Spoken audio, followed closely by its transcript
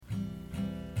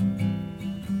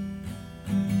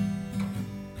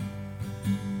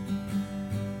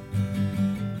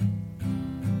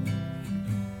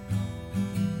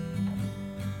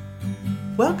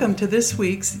Welcome to this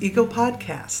week's Eagle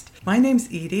Podcast. My name's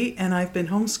Edie, and I've been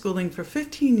homeschooling for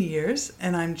 15 years,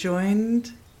 and I'm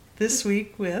joined this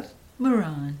week with...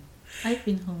 Moran. I've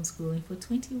been homeschooling for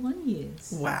 21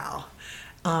 years. Wow.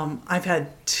 I've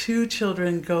had two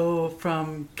children go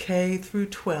from K through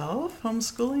 12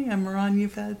 homeschooling, and Moran,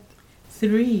 you've had...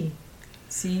 3.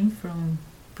 Seen from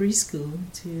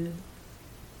preschool to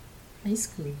high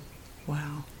school.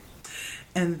 Wow.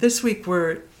 And this week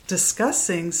we're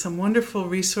discussing some wonderful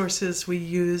resources we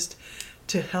used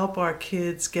to help our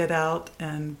kids get out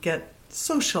and get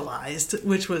socialized,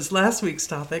 which was last week's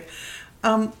topic.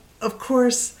 Of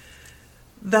course,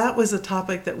 that was a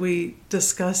topic that we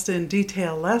discussed in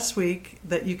detail last week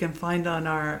that you can find on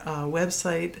our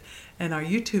website and our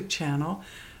YouTube channel,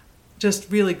 just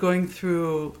really going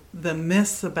through the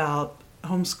myths about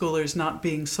homeschoolers not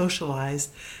being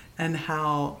socialized and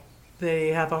how they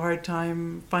have a hard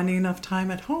time finding enough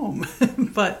time at home.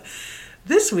 But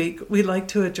this week, we'd like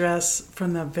to address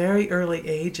from the very early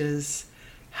ages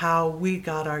how we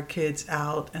got our kids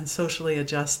out and socially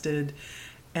adjusted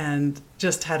and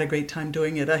just had a great time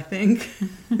doing it, I think.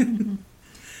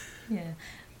 Yeah.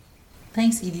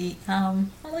 Thanks, Edie. I'd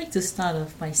like to start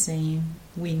off by saying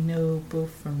we know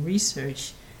both from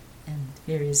research and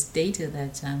various data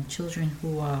that children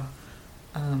who are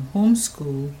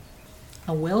homeschooled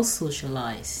are well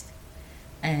socialized,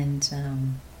 and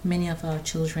many of our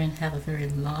children have a very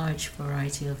large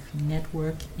variety of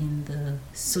network in the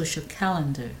social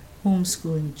calendar.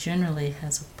 Homeschooling generally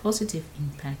has a positive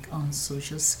impact on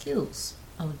social skills.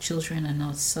 Our children are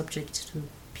not subject to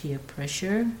peer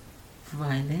pressure,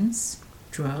 violence,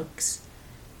 drugs,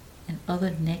 and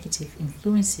other negative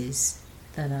influences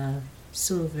that are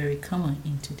so very common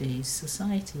in today's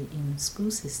society, in the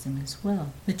school system as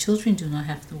well. The children do not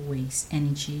have to waste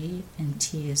energy and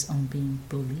tears on being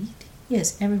bullied.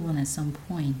 Yes, everyone at some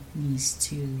point needs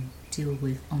to deal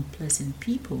with unpleasant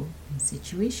people and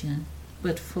situations,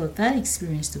 but for that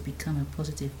experience to become a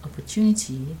positive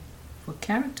opportunity for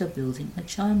character building, a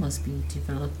child must be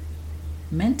developed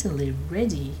mentally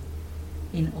ready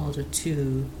in order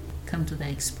to come to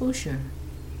that exposure.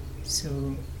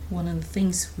 So one of the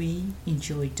things we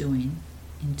enjoy doing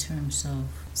in terms of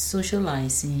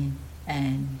socializing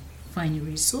and finding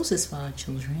resources for our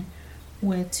children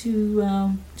were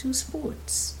to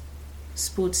sports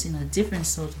in a different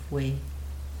sort of way.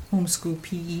 Homeschool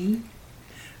PE.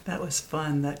 That was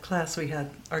fun, that class we had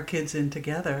our kids in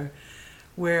together,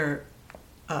 where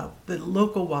the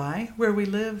local Y, where we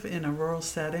live in a rural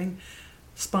setting,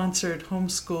 sponsored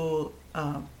homeschool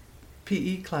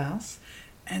PE class.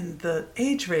 And the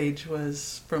age range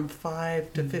was from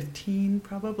 5 to 15,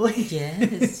 probably.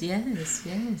 Yes.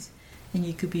 And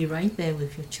you could be right there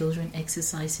with your children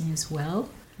exercising as well.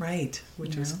 Right,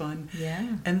 which was fun.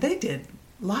 Yeah. And they did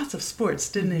lots of sports,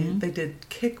 didn't they? They did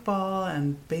kickball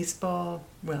and baseball,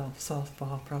 well,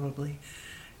 softball probably.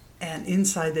 And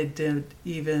inside they did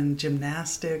even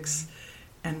gymnastics.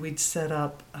 And we'd set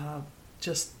up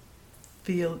just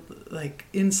feel like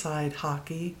inside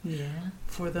hockey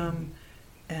for them.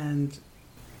 And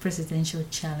presidential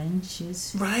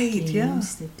challenges, right?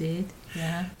 Games they did,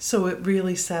 So it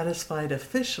really satisfied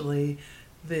officially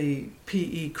the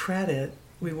PE credit.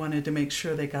 We wanted to make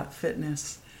sure they got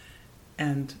fitness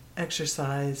and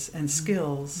exercise and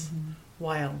skills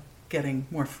while getting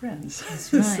more friends.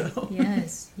 That's right. So.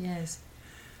 Yes.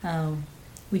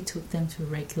 We took them to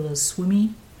regular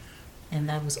swimming, and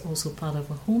that was also part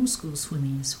of a homeschool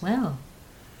swimming as well,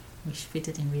 which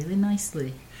fitted in really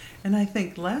nicely. And I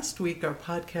think last week our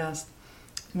podcast,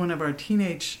 one of our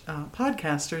teenage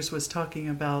podcasters was talking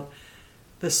about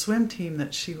the swim team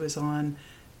that she was on,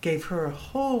 gave her a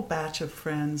whole batch of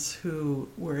friends who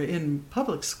were in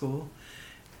public school.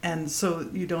 And so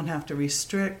you don't have to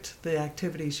restrict the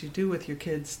activities you do with your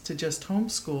kids to just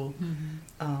homeschool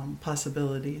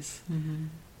possibilities.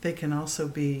 They can also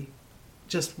be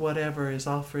just whatever is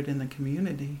offered in the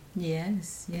community.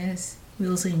 Yes. We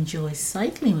also enjoy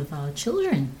cycling with our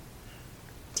children,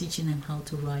 teaching them how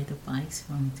to ride the bikes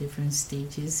from different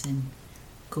stages and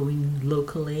going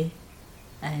locally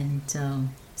and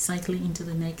cycling into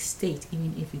the next state,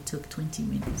 even if it took 20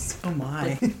 minutes. Oh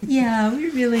my. But, we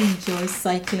really enjoy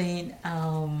cycling.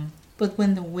 But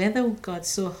when the weather got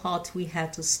so hot, we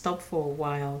had to stop for a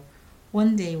while.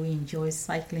 One day we enjoyed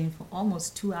cycling for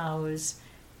almost 2 hours.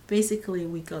 Basically,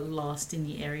 we got lost in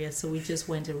the area, so we just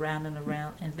went around and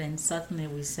around, and then suddenly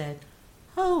we said,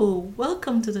 "Oh,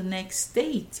 welcome to the next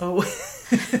state." Oh.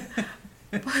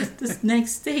 But this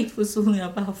next state was only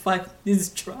about 5 minutes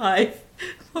drive,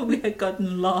 but we had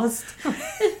gotten lost.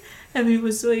 And we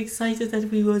were so excited that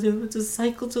we were able to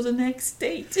cycle to the next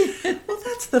state. Well,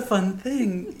 that's the fun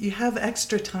thing. You have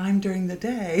extra time during the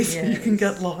day, so you can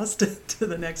get lost to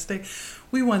the next day.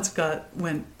 We once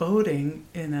went boating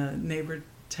in a neighbor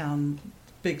town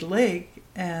big lake,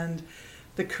 and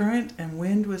the current and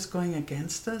wind was going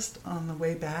against us on the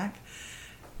way back.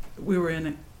 We were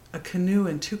in a canoe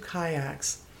and 2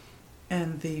 kayaks,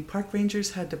 and the park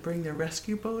rangers had to bring their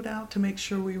rescue boat out to make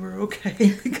sure we were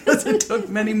okay because it took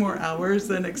many more hours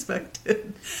than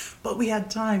expected. But we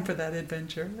had time for that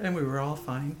adventure, and we were all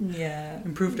fine. Yeah.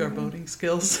 Improved our boating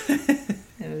skills. It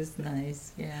was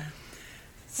nice, yeah.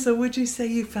 So would you say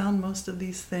you found most of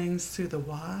these things through the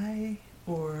why,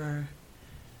 or?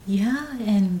 Yeah,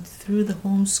 and through the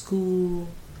homeschool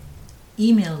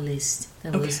email list.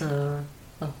 There was a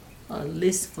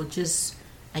list for just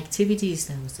activities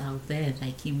that was out there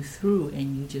that came through,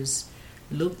 and you just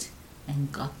looked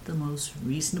and got the most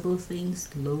reasonable things,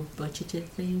 low budgeted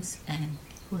things, and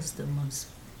it was the most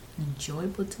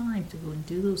enjoyable time to go and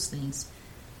do those things,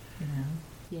 you know.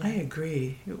 Yeah. I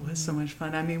agree. It was so much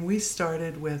fun. I mean, we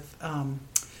started with,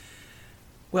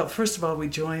 well, first of all, we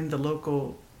joined the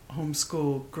local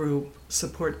homeschool group,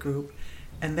 support group,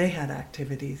 and they had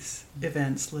activities,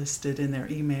 events listed in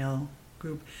their email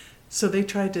group. So they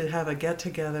tried to have a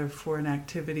get-together for an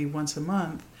activity once a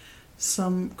month.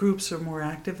 Some groups are more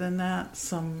active than that.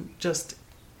 Some just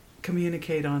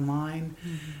communicate online.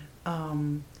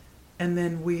 And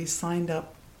then we signed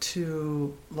up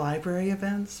to library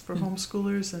events for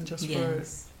homeschoolers and just for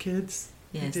kids.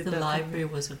 Yes, the library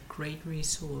was a great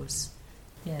resource.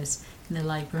 Yes, and the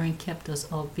librarian kept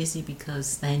us all busy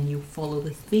because then you follow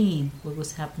the theme, what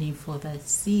was happening for that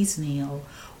season or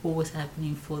what was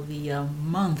happening for the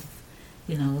month,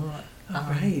 you know.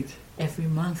 Right. Every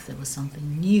month there was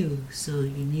something new, so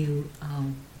you knew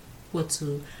what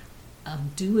to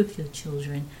do with your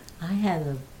children. I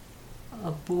had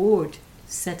a board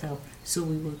set up so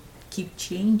we would keep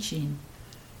changing.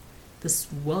 This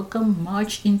welcome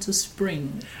march into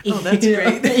spring. Oh, that's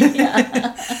great.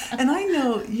 Yeah. And I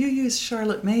know you use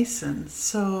Charlotte Mason,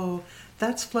 so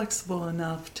that's flexible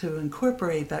enough to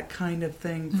incorporate that kind of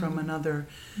thing from another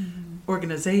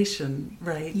organization,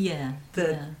 right? Yeah.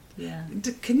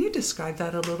 Can you describe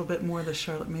that a little bit more, the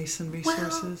Charlotte Mason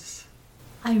resources?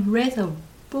 Well, I read a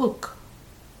book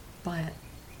by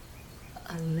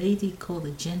a lady called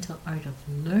The Gentle Art of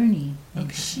Learning,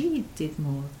 and she did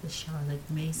more of the Charlotte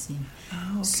Mason.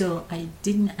 Oh, okay. So I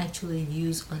didn't actually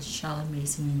use a Charlotte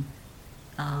Mason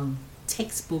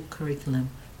textbook curriculum,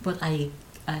 but I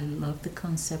love the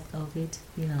concept of it,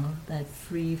 you know, that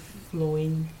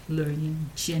free-flowing learning,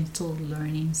 gentle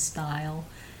learning style.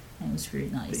 And it was very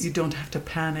nice. That you don't have to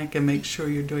panic and make sure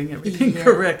you're doing everything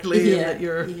correctly and that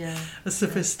you're a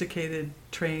sophisticated,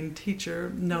 trained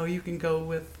teacher. No, you can go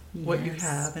with what you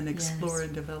have and explore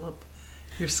and develop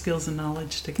your skills and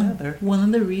knowledge together. One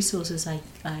of the resources I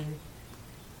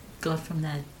got from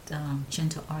that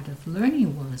Gentle Art of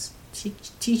Learning was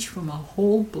teach from a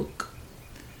whole book.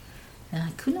 And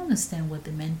I couldn't understand what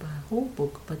they meant by a whole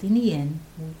book, but in the end,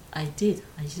 I did.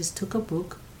 I just took a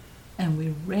book and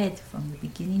we read from the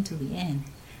beginning to the end.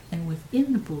 And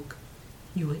within the book,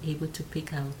 you were able to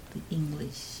pick out the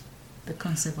English, the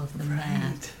concept of the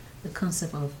math, the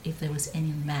concept of if there was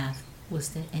any math, was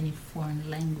there any foreign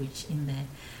language in there.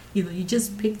 You know, you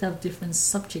just picked out different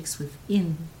subjects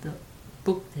within the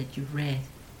book that you read.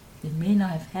 You may not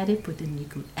have had it, but then you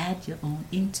could add your own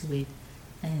into it.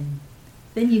 And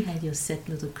then you had your set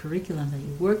little curriculum that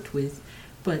you worked with,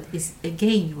 but it's,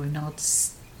 again, you were not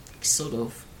sort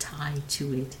of tied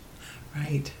to it.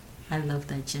 Right. I love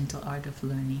that Gentle Art of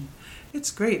Learning.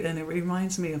 It's great, and it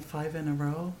reminds me of 5 in a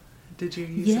Row. Did you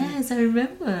use Yes, I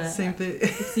remember. Same thing.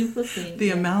 Simple thing.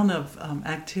 The amount of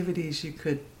activities you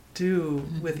could do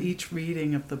with each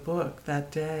reading of the book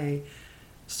that day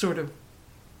sort of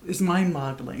is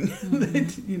mind-boggling.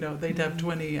 You know, they'd have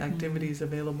 20 activities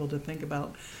available to think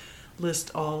about.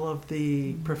 List all of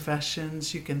the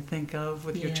professions you can think of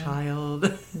with your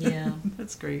child. Yeah.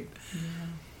 That's great.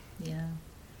 Yeah.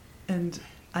 And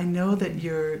I know that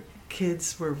your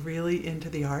kids were really into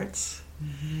the arts,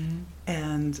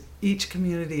 and each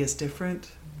community is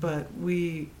different, but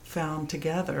we found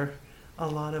together a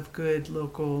lot of good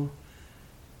local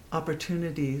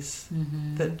opportunities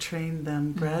that trained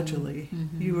them gradually.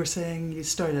 You were saying you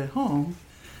started at home.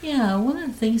 Yeah, one of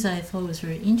the things I thought was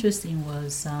very interesting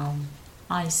was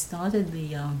I started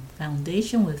the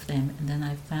foundation with them, and then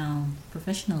I found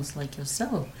professionals like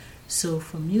yourself. So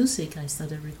for music, I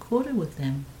started recording with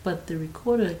them, but the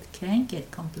recorder can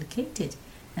get complicated.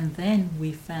 And then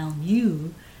we found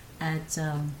you at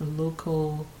the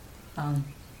local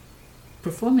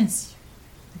performance,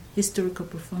 historical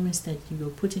performance that you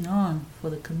were putting on for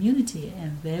the community,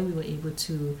 and there we were able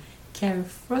to carry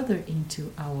further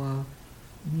into our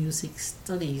music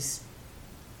studies,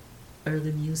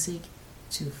 early music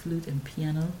to flute and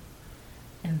piano.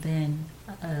 And then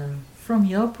from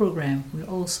your program, we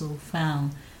also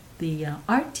found the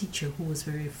art teacher who was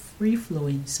very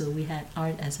free-flowing. So we had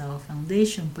art as our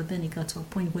foundation, but then it got to a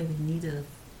point where we needed a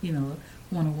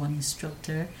one-on-one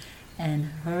instructor, and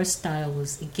her style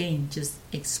was, again, just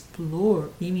explore.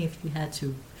 Even if you had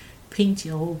to paint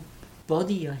your whole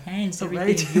body, your hands, everything,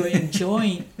 right. you're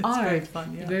enjoying art. Very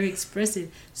fun, yeah. Very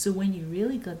expressive. So when you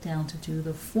really got down to do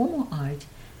the formal art,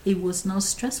 it was not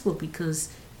stressful because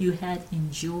you had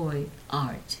enjoyed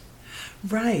art.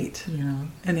 Right. You know.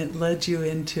 And it led you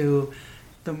into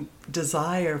the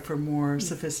desire for more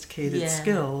sophisticated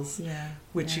skills,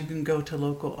 which you can go to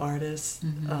local artists.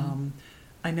 Mm-hmm.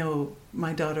 I know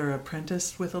my daughter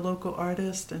apprenticed with a local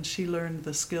artist, and she learned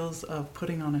the skills of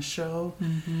putting on a show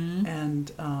Mm-hmm.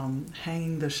 and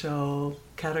hanging the show,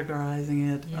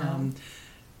 categorizing it,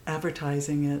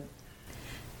 advertising it.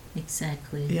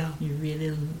 Exactly. Yeah. You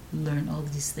really learn all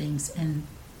these things, and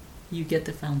you get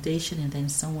the foundation, and then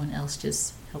someone else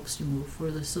just helps you move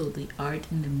further. So the art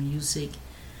and the music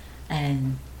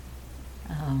and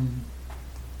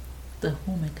the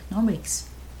home economics,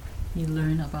 you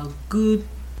learn about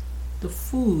the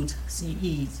food you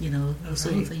eat, those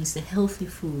sort of things, the healthy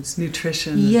foods.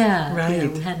 Nutrition. Yeah. Right. Yeah,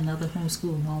 we had another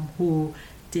homeschool mom who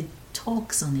did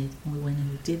talks on it, and we went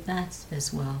and we did that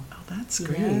as well. Oh, that's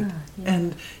great. Yeah.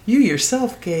 And you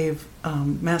yourself gave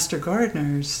Master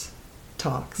Gardener's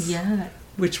talks,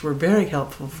 which were very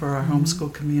helpful for our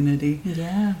homeschool community.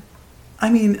 Yeah. I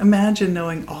mean, imagine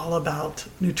knowing all about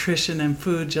nutrition and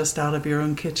food just out of your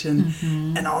own kitchen,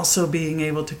 and also being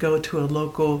able to go to a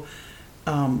local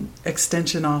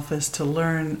extension office to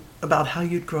learn about how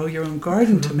you'd grow your own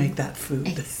garden to make that food.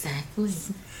 Exactly.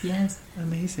 Yes.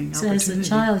 Amazing So opportunity. as a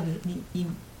child,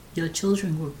 your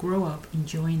children will grow up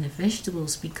enjoying the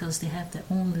vegetables because they have their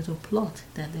own little plot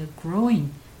that they're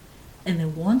growing, and they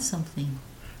want something.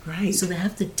 Right. So they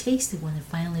have to taste it when it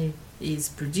finally is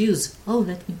produced. Oh,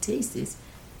 let me taste this.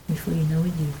 Before you know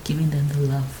it, you're giving them the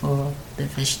love for the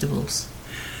vegetables.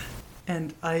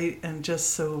 And I am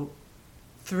just so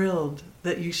thrilled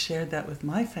that you shared that with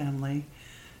my family.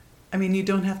 I mean, you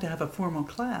don't have to have a formal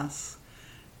class.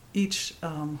 Each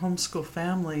homeschool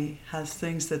family has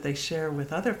things that they share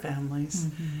with other families,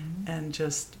 and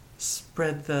just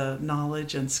spread the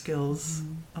knowledge and skills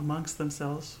amongst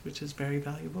themselves, which is very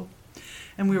valuable.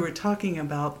 And we were talking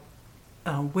about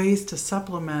ways to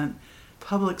supplement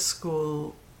public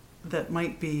school that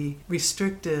might be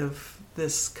restrictive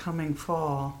this coming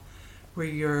fall, where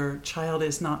your child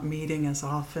is not meeting as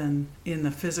often in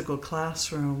the physical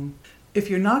classroom. If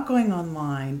you're not going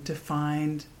online to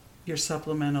find your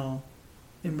supplemental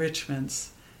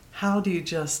enrichments, how do you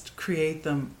just create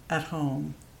them at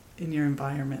home in your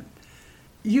environment?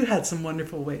 You had some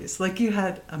wonderful ways. Like you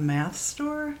had a math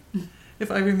store,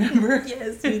 if I remember.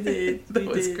 Yes, we did. That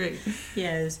was great.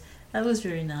 Yes, that was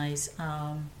very nice.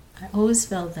 I always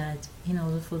felt that in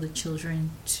order for the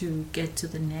children to get to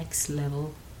the next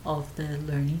level of their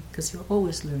learning, because you're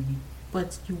always learning,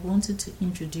 but you wanted to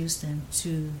introduce them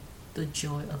to the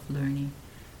joy of learning.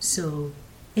 So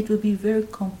it would be very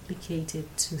complicated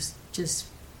to just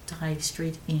dive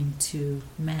straight into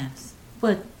math.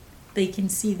 But they can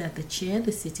see that the chair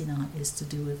they're sitting on is to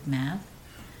do with math,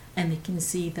 and they can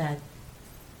see that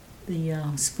the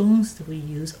spoons that we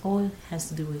use all has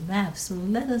to do with math. So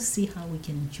let us see how we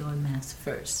can enjoy math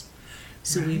first.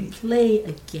 So we play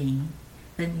a game,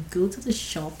 then we go to the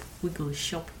shop, we go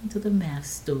shopping to the math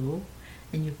store,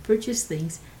 and you purchase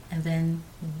things, and then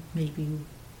maybe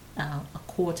every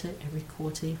quarter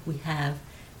we have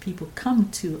people come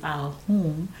to our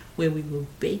home where we will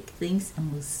bake things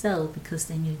and we'll sell, because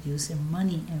then you're using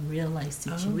money and real life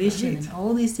situation and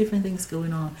all these different things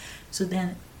going on. So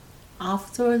then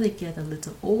after they get a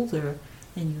little older,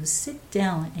 then you sit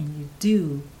down and you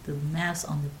do the math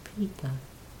on the paper,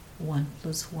 1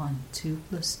 + 1, 2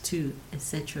 + 2,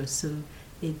 etc. So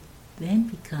it then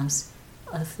becomes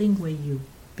a thing where you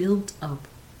build up.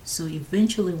 So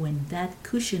eventually when that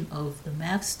cushion of the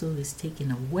math store is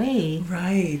taken away,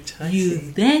 you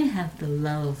then have the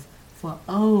love for,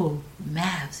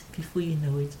 math. Before you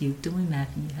know it, you're doing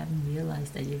math and you haven't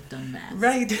realized that you've done math.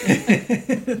 Right.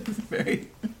 Very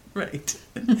right.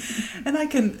 And I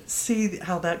can see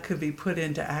how that could be put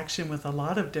into action with a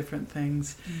lot of different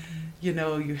things. You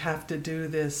know, you have to do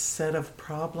this set of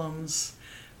problems,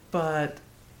 but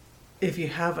if you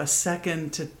have a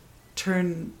second to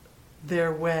turn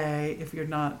their way, if you're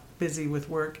not busy with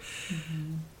work,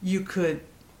 Mm-hmm. you could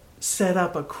set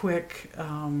up a quick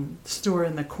store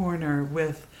in the corner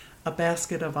with a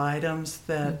basket of items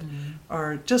that Mm-hmm.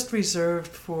 are just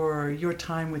reserved for your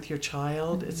time with your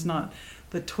child. Mm-hmm. It's not,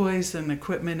 the toys and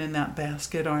equipment in that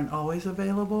basket aren't always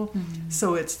available. Mm-hmm.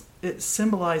 So it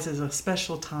symbolizes a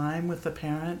special time with the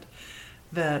parent,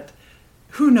 that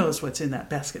who knows what's in that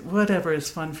basket, whatever is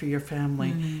fun for your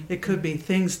family. Mm-hmm. It could be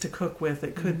things to cook with,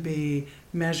 it could Mm-hmm. be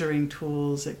measuring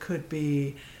tools, it could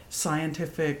be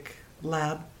scientific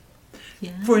lab,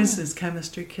 Yeah. for instance,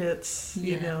 chemistry kits,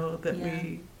 Yeah, that yeah,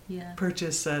 we yeah.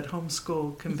 purchase at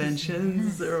homeschool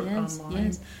conventions Yes, or yes, online.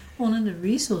 yes. One of the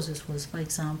resources was, for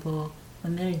example,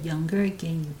 when they're younger,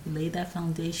 again, you lay that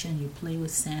foundation, you play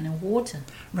with sand and water.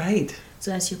 Right.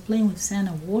 So as you're playing with sand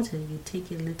and water, you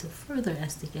take it a little further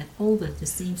as they get older, the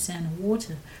same sand and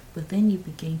water, but then you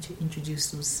begin to introduce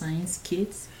those science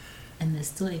kits, and they're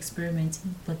still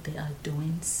experimenting, but they are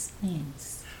doing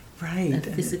science. Right.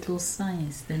 The physical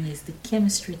science. Then there's the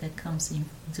chemistry that comes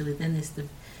into it. Then there's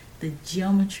the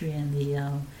geometry and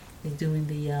they're doing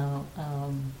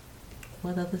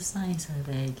what other science are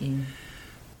they again?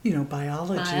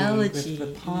 Biology. With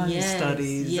the pond yes,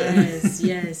 studies. Yes,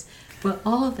 yes. But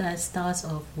all of that starts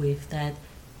off with that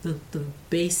the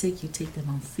basic. You take them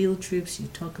on field trips. You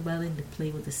talk about it. They play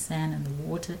with the sand and the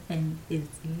water, and it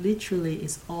literally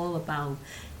is all about.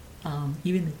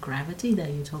 Even the gravity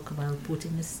that you talk about,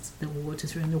 putting the water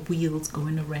through and the wheels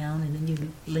going around, and then you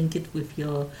link it with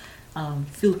your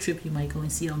field trip. You might go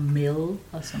and see a mill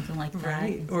or something like that.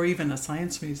 Right. Or even a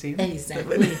science museum.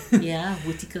 Exactly. Yeah.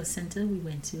 Whitaker Center we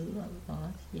went to a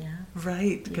lot. Yeah.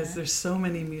 Right, because Yeah. there's so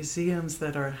many museums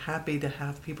that are happy to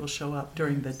have people show up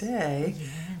during the day.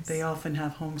 Yes. They often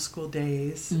have homeschool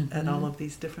days at all of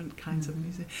these different kinds of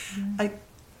museums. Yeah.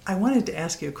 I wanted to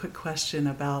ask you a quick question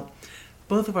about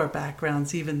both of our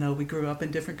backgrounds, even though we grew up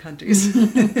in different countries.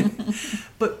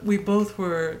 But we both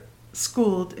were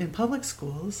schooled in public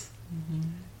schools. Mm-hmm.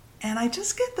 And I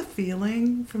just get the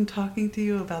feeling from talking to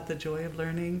you about the joy of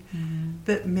learning Mm-hmm.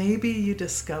 that maybe you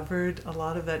discovered a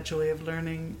lot of that joy of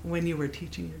learning when you were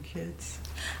teaching your kids.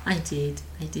 I did.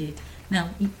 Now,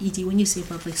 Edie, when you say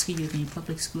public school, you mean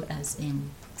public school as in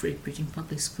Great Britain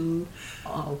public school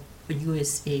or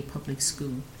USA public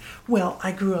school? Well,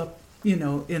 I grew up, in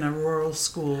a rural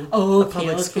school, Oh, a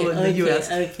public school in the okay,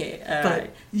 U.S. Okay, all But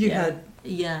right. you Yeah. had,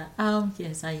 Yeah,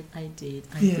 yes, I did.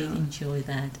 I Yeah. did enjoy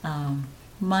that.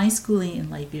 My schooling in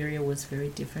Liberia was very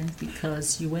different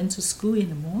because you went to school in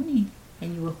the morning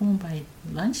and you were home by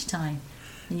lunchtime,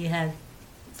 and you had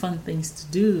fun things to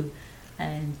do.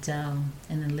 And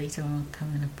then later on,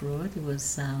 coming abroad, it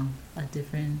was a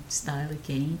different style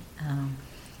again.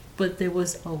 But there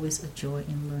was always a joy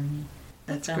in learning.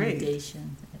 The That's great.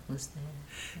 foundation that was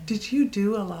there. Did you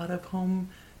do a lot of home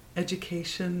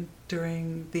education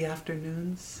during the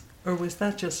afternoons? Or was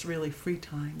that just really free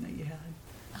time that you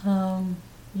had?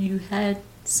 You had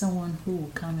someone who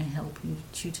would come and help you,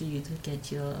 tutor you to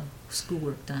get your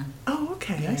schoolwork done. Oh,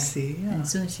 okay, I Yeah. see, yeah. And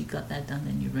as soon as you got that done,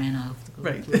 then you ran off to go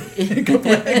Right. play. Go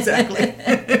play, exactly.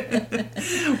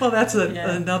 Well, that's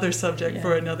Yeah. another subject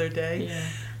for Yeah. another day. Yeah.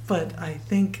 But I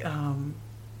think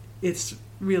it's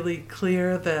really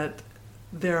clear that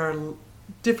there are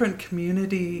different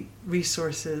community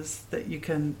resources that you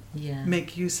can Yeah.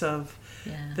 make use of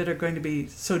Yeah. that are going to be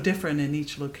so different in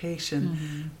each location.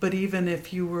 Mhm. But even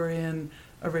if you were in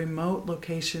a remote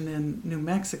location in New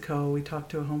Mexico, we talked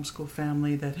to a homeschool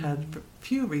family that had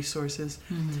few resources.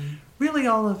 Mhm. Really,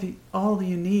 all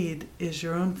you need is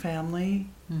your own family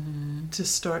Mhm. to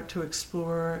start to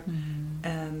explore Mhm.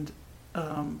 and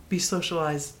be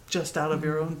socialized just out of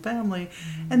your own family.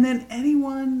 Mhm. And then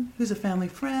anyone who's a family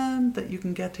friend that you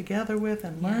can get together with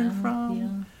and learn Yeah,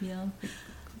 from. Yeah.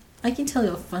 I can tell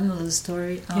you a fun little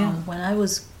story. Yeah. When I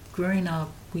was growing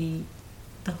up,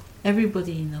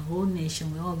 everybody in the whole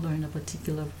nation, we all learned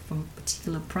from a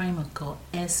particular primer called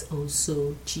SO,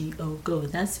 so GO, go.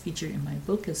 That's featured in my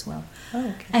book as well. Oh,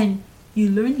 okay. And you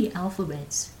learn the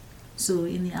alphabets. So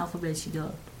in the alphabets, you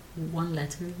got one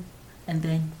letter, and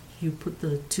then you put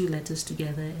the two letters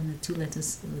together, and the two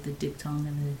letters with the diphthong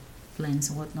and the blends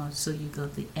and whatnot. So you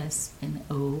got the S and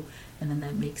O, and then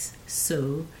that makes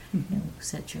so,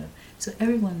 etc. So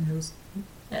everyone knows,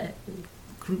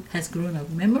 has grown up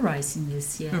memorizing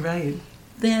this. Yeah. Right.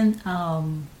 Then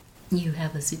you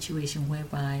have a situation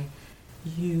whereby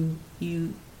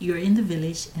you're in the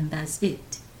village and that's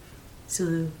it.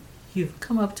 So you've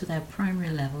come up to that primary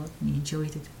level and you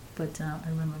enjoyed it. But I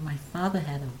remember my father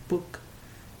had a book.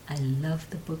 I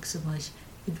loved the book so much.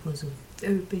 It was a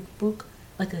very big book,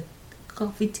 like a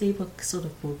coffee table sort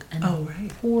of book, and Oh, I right.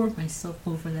 poured myself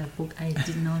over that book. I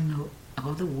did not know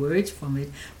all the words from it,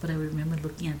 but I remember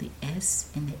looking at the S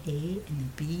and the A and the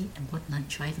B and whatnot,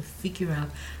 trying to figure out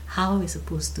how it's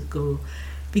supposed to go,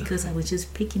 because I was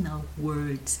just picking out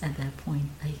words at that point.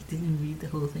 I didn't read the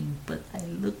whole thing, but I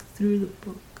looked through the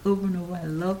book over and over. I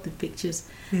loved the pictures,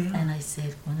 Yeah. and I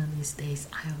said, one of these days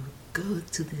I will go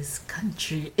to this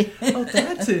country. Oh,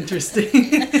 that's interesting.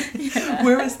 Yeah.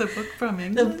 Where was the book from?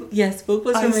 England? Yes, book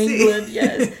was I from see. England.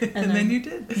 Yes, And then you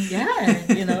did. Yeah,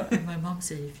 and my mom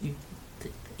said, if you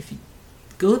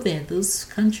go there, those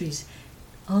countries,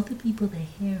 all the people, their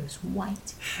hair is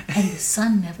white and the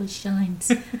sun never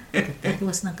shines. But that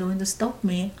was not going to stop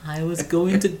me. I was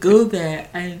going to go there.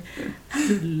 And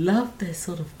I loved that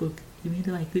sort of book. Even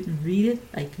though I couldn't read it,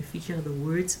 I could figure out the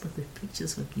words, but the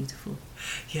pictures were beautiful.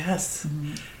 Yes.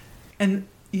 Mm. And,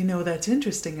 that's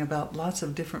interesting about lots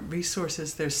of different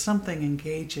resources. There's something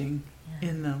engaging Yeah.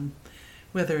 in them,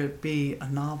 whether it be a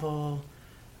novel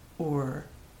or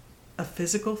a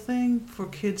physical thing for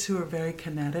kids who are very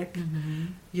kinetic,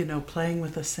 Mm-hmm. playing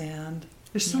with the sand.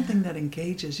 There's Yeah. something that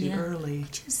engages you Yeah. early.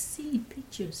 Just see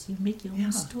pictures. You make your Yeah.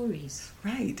 own stories.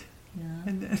 Right. Yeah.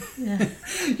 And then,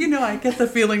 Yeah. I get the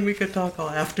feeling we could talk all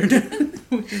afternoon,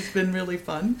 which has been really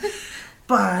fun.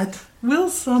 But we'll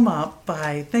sum up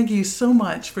by thanking you so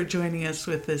much for joining us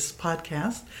with this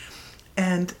podcast.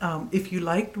 And if you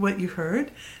liked what you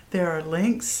heard, there are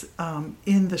links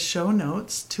in the show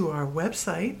notes to our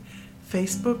website,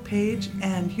 Facebook page,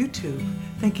 and YouTube.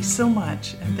 Thank you so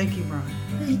much, and thank you, Ron.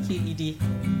 Thank you, Edie.